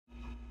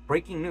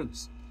Breaking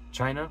news.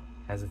 China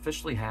has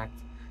officially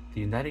hacked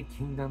the United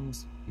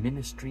Kingdom's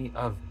Ministry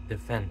of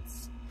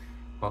Defense.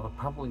 While it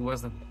probably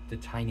wasn't the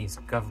Chinese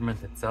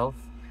government itself,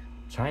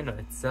 China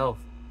itself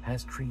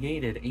has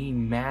created a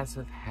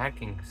massive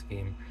hacking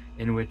scheme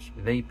in which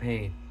they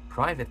pay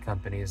private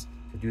companies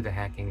to do the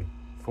hacking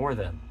for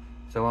them.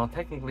 So while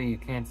technically you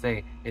can't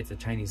say it's the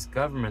Chinese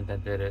government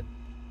that did it,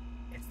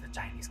 it's the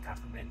Chinese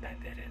government that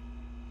did it.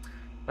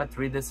 Let's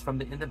read this from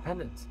The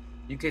Independent.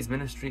 UK's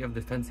Ministry of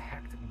Defense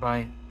hacked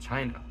by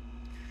China.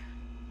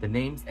 The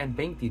names and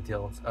bank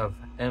details of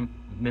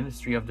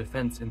Ministry of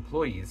Defense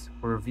employees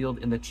were revealed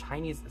in the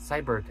Chinese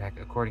cyber attack,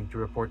 according to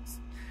reports.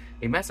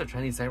 A massive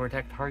Chinese cyber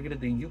attack targeted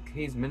the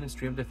UK's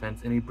Ministry of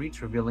Defense in a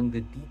breach revealing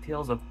the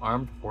details of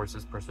armed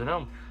forces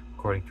personnel,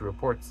 according to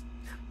reports.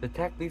 The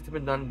attack believed to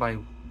have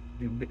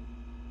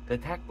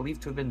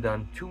been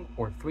done 2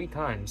 or 3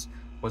 times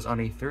was on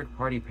a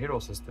third-party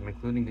payroll system,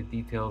 including the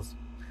details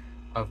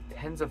of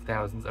tens of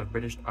thousands of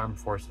British armed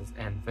forces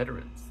and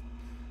veterans.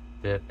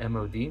 The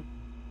MOD,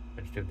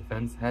 Ministry of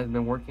Defense, has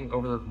been working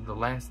over the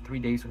last 3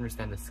 days to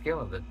understand the scale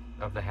of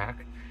the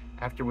hack.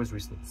 After it was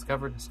recently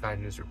discovered, Sky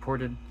News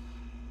reported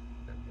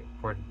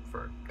for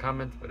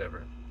comment,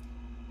 whatever.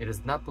 It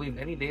is not believed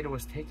any data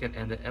was taken,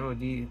 and the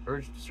MOD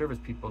urged service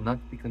people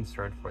not to be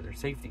concerned for their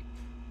safety.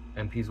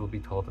 MPs will be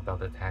told about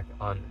the attack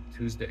on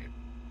Tuesday.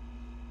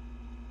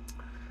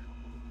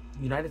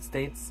 The United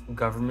States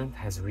government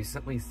has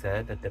recently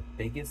said that the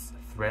biggest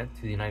threat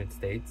to the United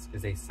States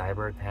is a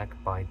cyber attack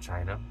by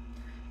China.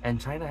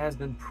 And China has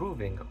been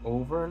proving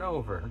over and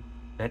over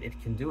that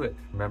it can do it.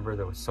 Remember,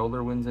 there was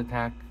SolarWinds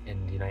attack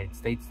in the United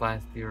States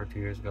last year or 2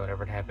 years ago,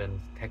 whatever it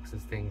happened,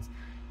 Texas things.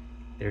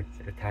 They're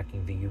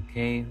attacking the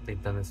UK.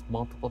 They've done this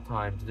multiple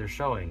times. They're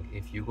showing,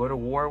 if you go to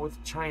war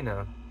with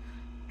China,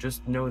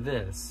 just know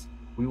this: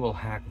 we will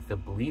hack the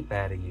bleep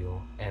out of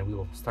you, and we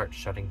will start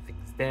shutting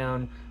things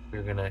down.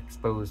 We're going to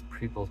expose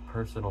people's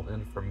personal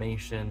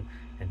information,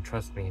 and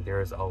trust me, there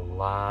is a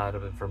lot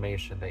of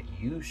information that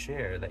you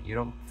share that you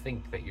don't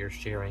think that you're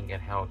sharing,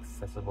 and how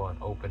accessible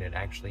and open it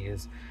actually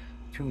is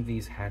to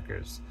these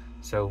hackers.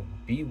 So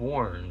be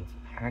warned,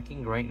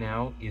 hacking right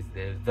now is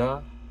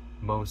the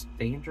most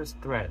dangerous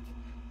threat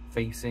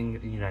facing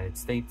the United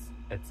States,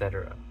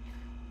 etc.,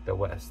 the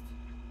West.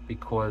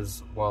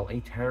 Because while a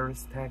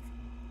terrorist attack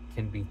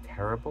can be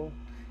terrible,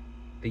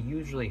 they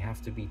usually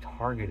have to be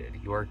targeted.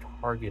 You are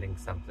targeting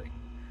something.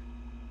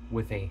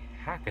 With a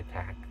hack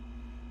attack,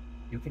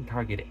 you can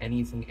target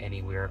anything,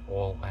 anywhere,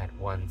 all at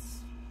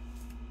once,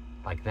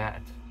 like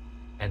that.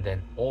 And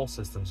then all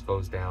systems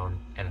goes down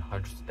and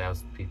hundreds of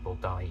thousands of people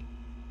die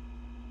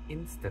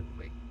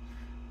instantly.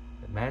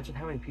 Imagine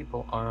how many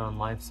people are on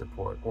life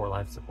support or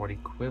life support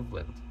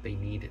equivalent. They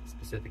need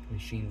specific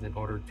machines in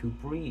order to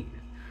breathe,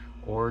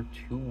 or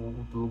to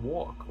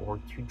walk, or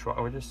to draw,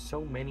 or there's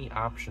so many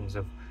options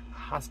of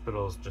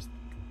hospitals just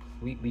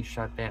completely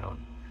shut down.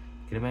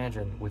 You can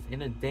imagine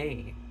within a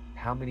day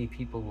how many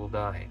people will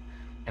die,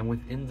 and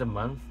within the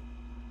month,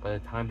 by the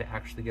time to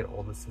actually get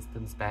all the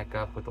systems back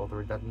up with all the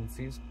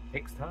redundancies, it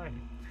takes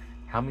time.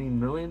 How many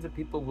millions of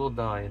people will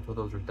die until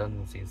those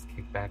redundancies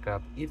kick back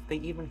up, if they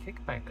even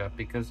kick back up?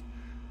 Because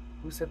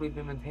who said we've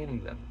been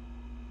maintaining them?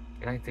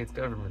 The United States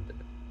government did.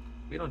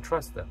 We don't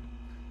trust them.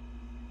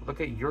 Look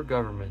at your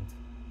government,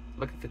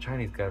 look at the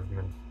Chinese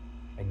government,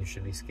 and you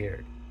should be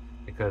scared.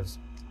 Because,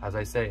 as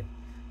I say,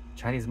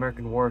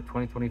 Chinese-American War of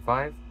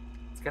 2025,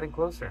 it's getting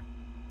closer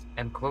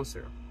and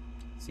closer.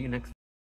 See you next time.